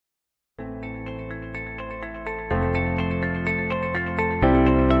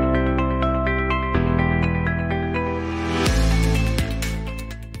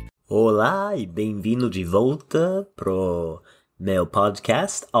Olá e bem-vindo de volta pro meu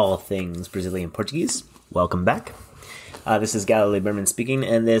podcast, All Things Brazilian Portuguese. Welcome back. This is Galilee Berman speaking,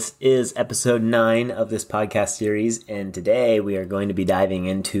 and this is episode 9 of this podcast series. And today we are going to be diving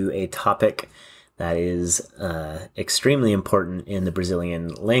into a topic that is extremely important in the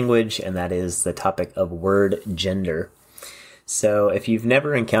Brazilian language, and that is the topic of word gender. So if you've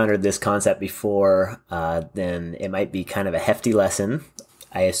never encountered this concept before, then it might be kind of a hefty lesson.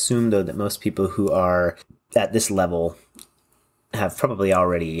 I assume, though, that most people who are at this level have probably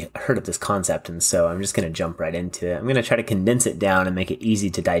already heard of this concept, and so I'm just going to jump right into it. I'm going to try to condense it down and make it easy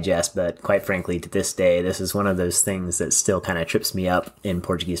to digest, but quite frankly, to this day, this is one of those things that still kind of trips me up in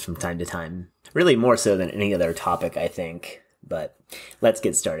Portuguese from time to time. Really more so than any other topic, I think, but let's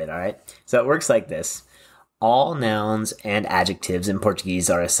get started, all right? So it works like this. All nouns and adjectives in Portuguese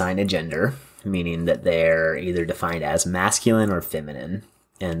are assigned a gender, meaning that they're either defined as masculine or feminine.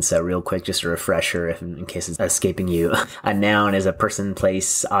 And so real quick, just a refresher, in case it's escaping you, a noun is a person,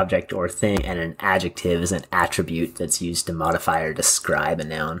 place, object, or thing, and an adjective is an attribute that's used to modify or describe a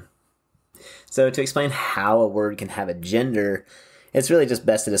noun. So to explain how a word can have a gender, it's really just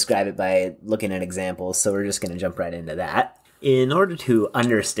best to describe it by looking at examples, so we're just going to jump right into that. In order to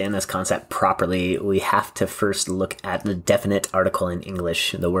understand this concept properly, we have to first look at the definite article in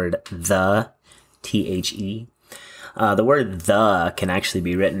English, the word the, T-H-E. The word the can actually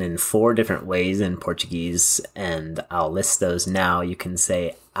be written in 4 different ways in Portuguese, and I'll list those now. You can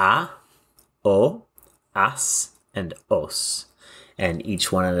say a, o, as, and os. And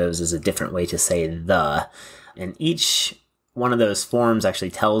each one of those is a different way to say the. And each one of those forms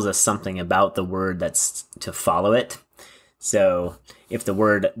actually tells us something about the word that's to follow it. So if the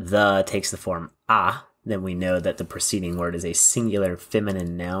word the takes the form a, then we know that the preceding word is a singular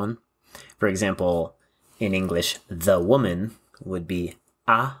feminine noun. For example, in English, the woman would be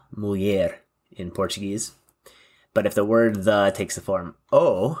a mulher in Portuguese. But if the word the takes the form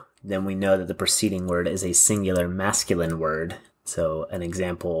o, then we know that the preceding word is a singular masculine word. So an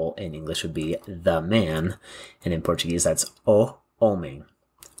example in English would be the man, and in Portuguese that's o homem,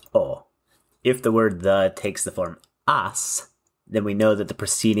 o. If the word the takes the form as, then we know that the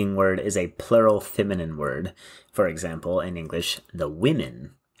preceding word is a plural feminine word. For example, in English, the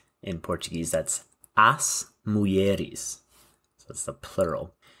women. In Portuguese, that's as mulheres. So it's the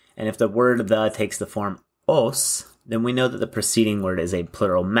plural. And if the word the takes the form os, then we know that the preceding word is a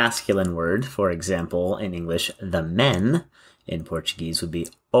plural masculine word. For example, in English, the men. In Portuguese would be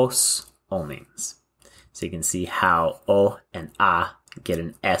os homens. So you can see how o and a get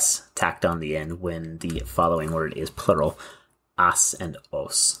an s tacked on the end when the following word is plural, as and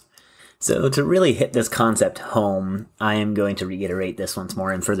os. So to really hit this concept home, I am going to reiterate this once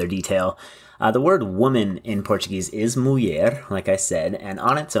more in further detail. The word woman in Portuguese is mulher, like I said, and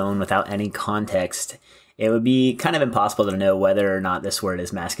on its own, without any context, it would be kind of impossible to know whether or not this word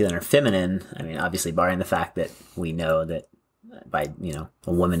is masculine or feminine. I mean, obviously, barring the fact that we know that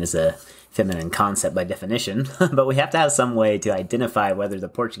a woman is a feminine concept by definition, but we have to have some way to identify whether the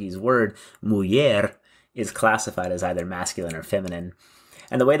Portuguese word mulher is classified as either masculine or feminine.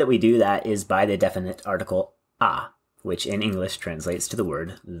 And the way that we do that is by the definite article a, which in English translates to the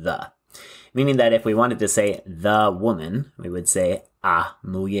word the. Meaning that if we wanted to say the woman, we would say a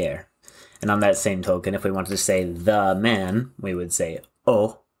mulher. And on that same token, if we wanted to say the man, we would say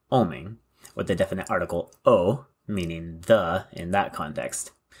o homem, with the definite article o, meaning the in that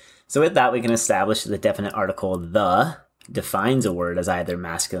context. So with that, we can establish that the definite article the defines a word as either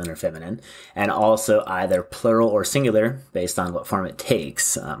masculine or feminine, and also either plural or singular based on what form it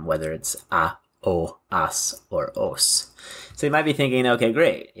takes, whether it's a, o, as, or os. So you might be thinking, okay,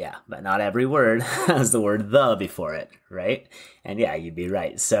 great, yeah, but not every word has the word the before it, right? And yeah, you'd be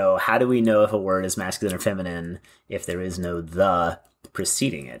right. So how do we know if a word is masculine or feminine if there is no the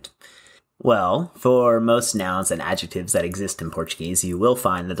preceding it? Well, for most nouns and adjectives that exist in Portuguese, you will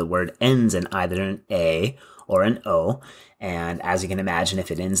find that the word ends in either an A or an O. And as you can imagine,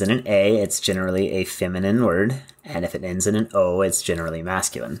 if it ends in an A, it's generally a feminine word. And if it ends in an O, it's generally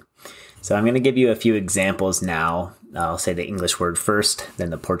masculine. So I'm going to give you a few examples now. I'll say the English word first, then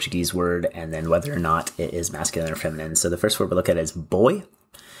the Portuguese word, and then whether or not it is masculine or feminine. So the first word we'll look at is boy.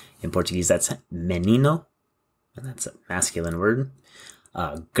 In Portuguese, that's menino, and that's a masculine word.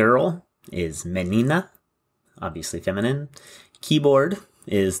 Girl is menina, obviously feminine. Keyboard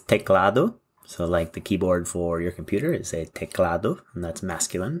is teclado. So like the keyboard for your computer is a teclado, and that's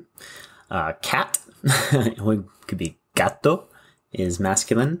masculine. Cat could be gato, is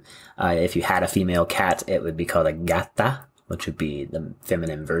masculine. If you had a female cat, it would be called a gata, which would be the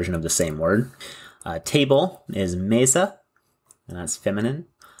feminine version of the same word. Table is mesa, and that's feminine.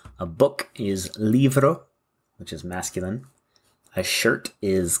 A book is livro, which is masculine. A shirt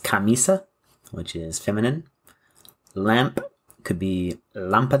is camisa, which is feminine. Lamp could be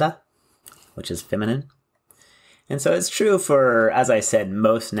lampada, which is feminine. And so it's true for, as I said,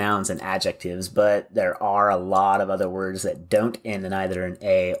 most nouns and adjectives, but there are a lot of other words that don't end in either an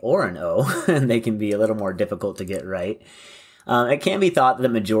A or an O, and they can be a little more difficult to get right. It can be thought that the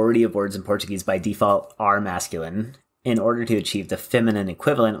majority of words in Portuguese by default are masculine. In order to achieve the feminine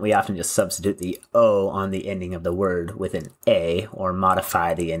equivalent, we often just substitute the O on the ending of the word with an A, or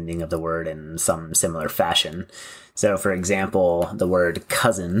modify the ending of the word in some similar fashion. So, for example, the word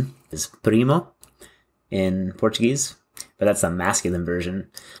cousin is primo in Portuguese, but that's a masculine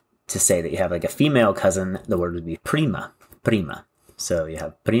version. To say that you have like a female cousin, the word would be prima, prima. So you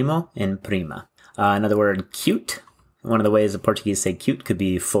have primo and prima. Another word, cute. One of the ways the Portuguese say cute could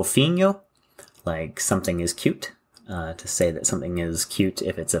be fofinho, like something is cute. To say that something is cute,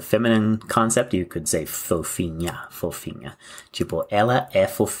 if it's a feminine concept, you could say fofinha, fofinha. Tipo, ela é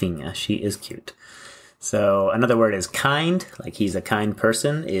fofinha, she is cute. So another word is kind, like he's a kind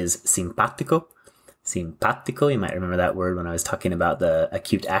person, is simpático. Simpático, you might remember that word when I was talking about the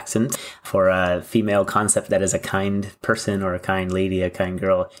acute accent. For a female concept that is a kind person or a kind lady, a kind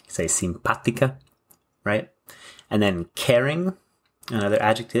girl, you say simpática, right? And then caring, another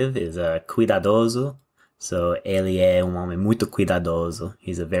adjective, is cuidadoso. So, ele é homem muito cuidadoso.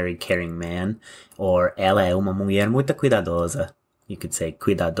 He's a very caring man. Or, ela é uma mulher muito cuidadosa. You could say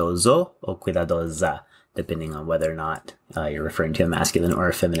cuidadoso or cuidadosa, depending on whether or not you're referring to a masculine or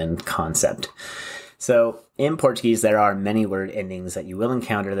a feminine concept. So, in Portuguese, there are many word endings that you will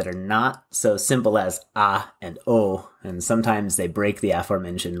encounter that are not so simple as a and o, and sometimes they break the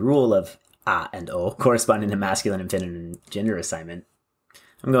aforementioned rule of a and o, corresponding to masculine and feminine gender assignment.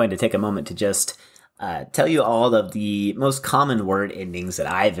 I'm going to take a moment to just tell you all of the most common word endings that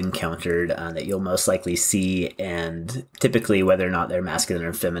I've encountered that you'll most likely see, and typically whether or not they're masculine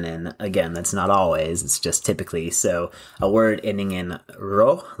or feminine. Again, that's not always, it's just typically. So a word ending in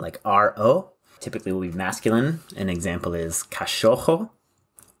ro, like R-O, typically will be masculine. An example is cachorro,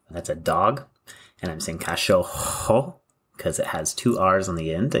 that's a dog. And I'm saying cachorro because it has two R's on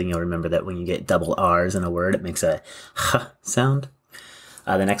the end. And you'll remember that when you get double R's in a word, it makes a h sound.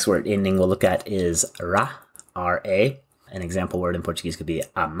 The next word ending we'll look at is ra, R-A. An example word in Portuguese could be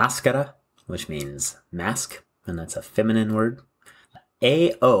a máscara, which means mask, and that's a feminine word.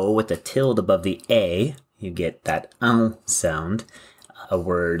 A-O with the tilde above the A, you get that sound. A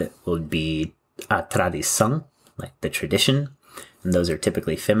word would be a tradição, like the tradition, and those are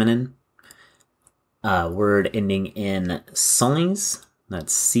typically feminine. A word ending in soes,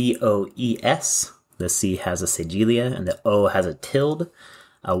 that's C-O-E-S. The C has a cedilha and the O has a tilde.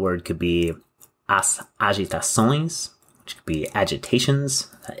 A word could be as agitações, which could be agitations.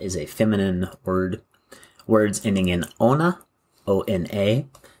 That is a feminine word. Words ending in ona, O-N-A,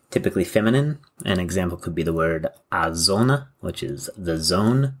 typically feminine. An example could be the word a zona, which is the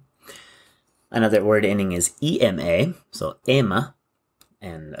zone. Another word ending is E-M-A, so ema,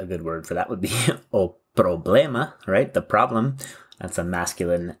 and a good word for that would be o problema, right? The problem. That's a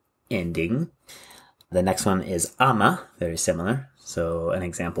masculine ending. The next one is ama, very similar. So an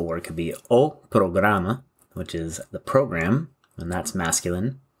example word could be o programa, which is the program, and that's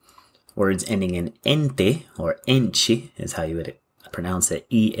masculine. Words ending in ente or enche is how you would pronounce it,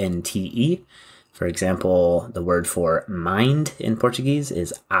 E-N-T-E. For example, the word for mind in Portuguese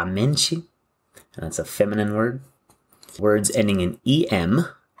is a mente, and that's a feminine word. Words ending in em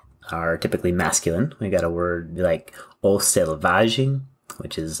are typically masculine. We got a word like o selvagem,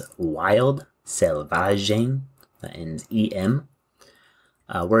 which is wild, selvagem, that ends em.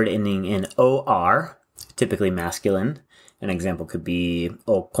 A word ending in or, typically masculine. An example could be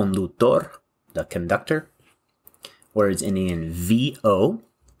o condutor, the conductor. Words ending in vo,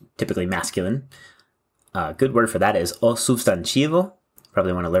 typically masculine. A good word for that is o substantivo.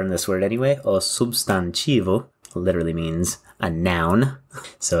 Probably want to learn this word anyway. O substantivo literally means a noun.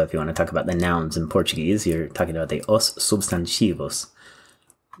 So if you want to talk about the nouns in Portuguese, you're talking about the os substantivos.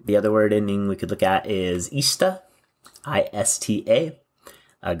 The other word ending we could look at is ista, I-S-T-A.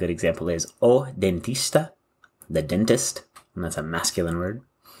 A good example is o dentista, the dentist, and that's a masculine word.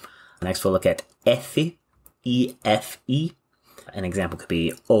 Next we'll look at efe, E-F-E. An example could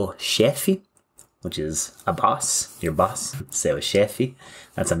be o chefe, which is a boss, your boss. Seu chefe,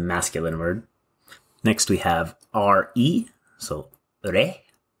 that's a masculine word. Next we have R-E, so re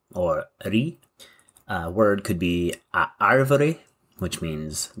or ri. A word could be a árvore, which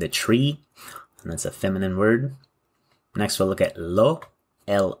means the tree, and that's a feminine word. Next we'll look at lo,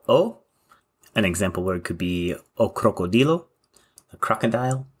 L-O. An example word could be o crocodilo, a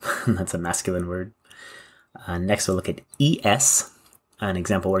crocodile. That's a masculine word. Next, we'll look at es. An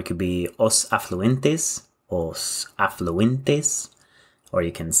example word could be os afluentes, or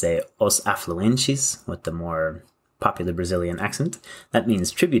you can say os afluentes with the more popular Brazilian accent. That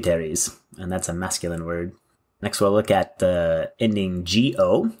means tributaries, and that's a masculine word. Next, we'll look at the ending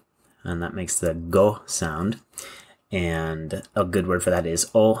go, and that makes the go sound. And a good word for that is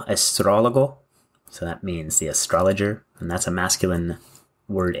o astrólogo. So that means the astrologer, and that's a masculine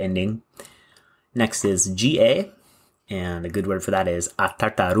word ending. Next is ga, and a good word for that is a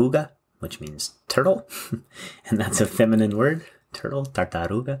tartaruga, which means turtle. And that's a feminine word, turtle,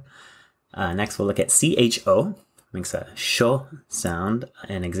 tartaruga. Next, we'll look at cho, makes a sho sound.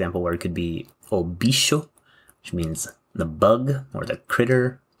 An example word could be o bicho, which means the bug or the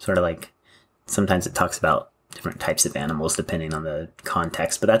critter, sort of like sometimes it talks about different types of animals depending on the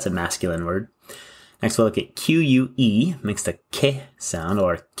context, but that's a masculine word. Next, we'll look at que, makes the ke sound,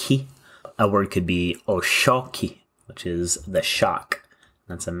 or ki. A word could be oshoki, which is the shock.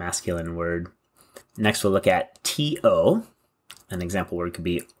 That's a masculine word. Next, we'll look at to. An example word could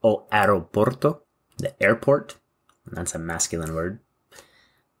be o aeroporto, the airport. And that's a masculine word.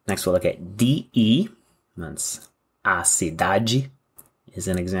 Next, we'll look at de. That's a cidade, is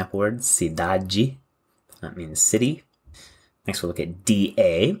an example word. Cidade. That means city. Next, we'll look at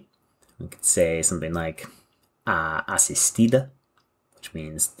da. We could say something like assistida, which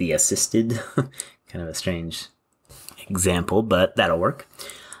means the assisted. Kind of a strange example, but that'll work.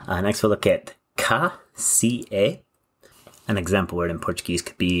 Next, we'll look at ca. An example word in Portuguese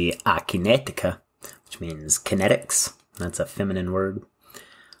could be a kinetica, which means kinetics. That's a feminine word.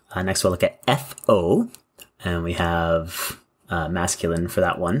 Next, we'll look at fo, and we have masculine for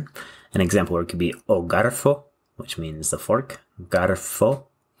that one. An example word could be o garfo, which means the fork. Garfo.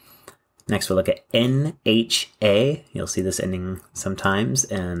 Next, we'll look at nha. You'll see this ending sometimes,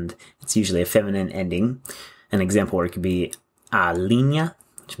 and it's usually a feminine ending. An example word could be a linha,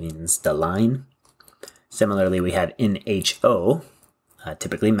 which means the line. Similarly, we have nho,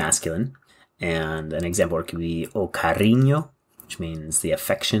 typically masculine. And an example word could be o cariño, which means the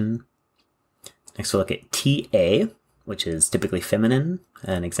affection. Next, we'll look at ta, which is typically feminine.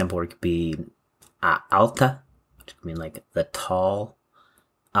 An example word could be a alta, which could mean like the tall.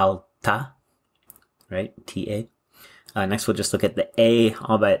 Alta, right? Ta. Next, we'll just look at the a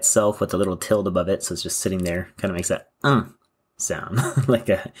all by itself with a little tilde above it. So it's just sitting there. Kind of makes that sound, like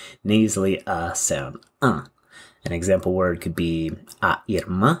a nasally sound. An example word could be a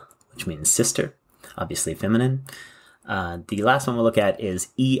irmã, which means sister, obviously feminine. The last one we'll look at is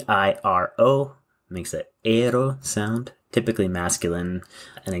eiro, makes an aero sound, typically masculine.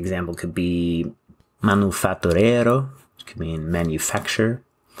 An example could be manufatureiro, which could mean manufacture.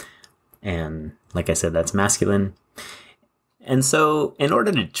 And like I said, that's masculine. And so in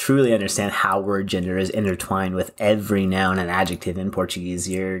order to truly understand how word gender is intertwined with every noun and adjective in Portuguese,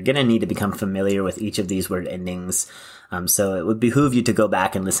 you're going to need to become familiar with each of these word endings. So it would behoove you to go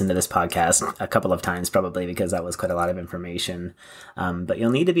back and listen to this podcast a couple of times, probably, because that was quite a lot of information. But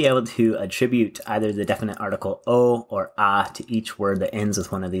you'll need to be able to attribute either the definite article o or a to each word that ends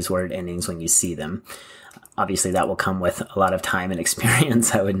with one of these word endings when you see them. Obviously, that will come with a lot of time and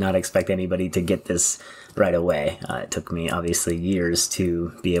experience. I would not expect anybody to get this right away. It took me, obviously, years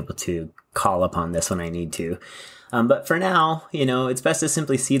to be able to call upon this when I need to. But for now, it's best to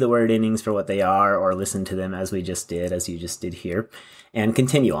simply see the word endings for what they are, or listen to them as you just did here, and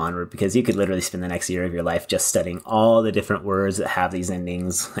continue onward, because you could literally spend the next year of your life just studying all the different words that have these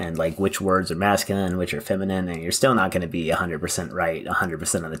endings and like which words are masculine and which are feminine, and you're still not going to be 100% right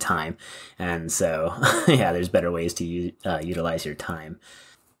 100% of the time. And so, yeah, there's better ways to utilize your time.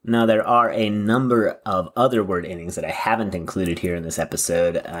 Now, there are a number of other word endings that I haven't included here in this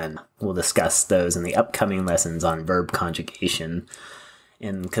episode, and we'll discuss those in the upcoming lessons on verb conjugation.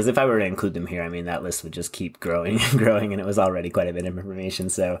 And because if I were to include them here, that list would just keep growing and growing, and it was already quite a bit of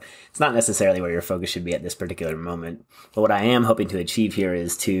information, so it's not necessarily where your focus should be at this particular moment. But what I am hoping to achieve here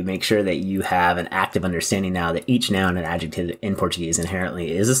is to make sure that you have an active understanding now that each noun and adjective in Portuguese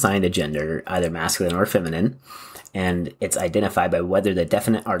inherently is assigned a gender, either masculine or feminine, and it's identified by whether the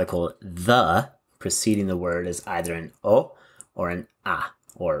definite article the preceding the word is either an o or an a,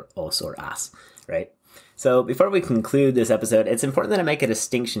 or os or as, right? So before we conclude this episode, it's important that I make a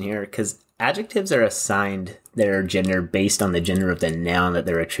distinction here, because adjectives are assigned their gender based on the gender of the noun that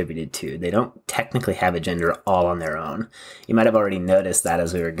they're attributed to. They don't technically have a gender all on their own. You might have already noticed that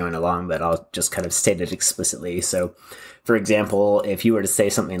as we were going along, but I'll just kind of state it explicitly. So For example, if you were to say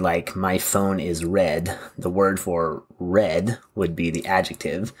something like, my phone is red, the word for red would be the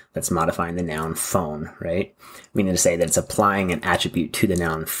adjective that's modifying the noun phone, right? Meaning to say that it's applying an attribute to the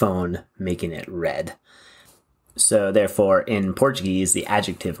noun phone, making it red. So therefore, in Portuguese, the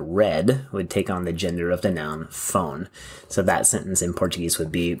adjective red would take on the gender of the noun phone. So that sentence in Portuguese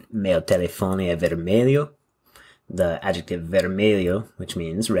would be, meu telefone é vermelho. The adjective vermelho, which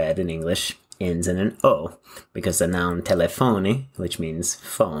means red in English, ends in an O, because the noun telefone, which means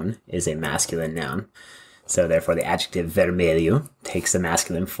phone, is a masculine noun. So therefore, the adjective vermelho takes the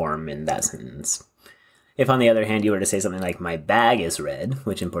masculine form in that sentence. If, on the other hand, you were to say something like, my bag is red,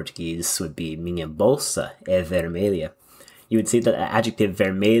 which in Portuguese would be minha bolsa é vermelha, you would see that the adjective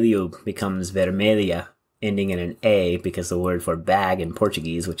vermelho becomes vermelha, ending in an A, because the word for bag in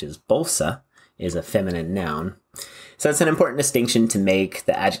Portuguese, which is bolsa, is a feminine noun. So it's an important distinction to make.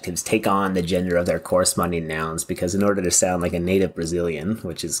 The adjectives take on the gender of their corresponding nouns, because in order to sound like a native Brazilian,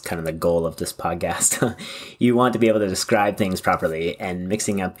 which is kind of the goal of this podcast, you want to be able to describe things properly, and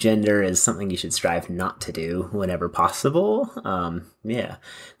mixing up gender is something you should strive not to do whenever possible. Yeah.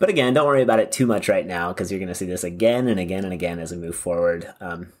 But again, don't worry about it too much right now, because you're going to see this again and again and again as we move forward.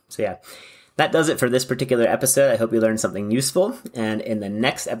 So yeah. That does it for this particular episode. I hope you learned something useful. And in the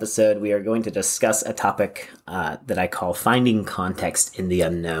next episode, we are going to discuss a topic that I call finding context in the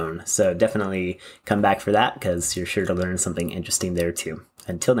unknown. So definitely come back for that, because you're sure to learn something interesting there too.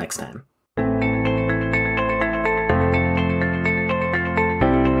 Until next time.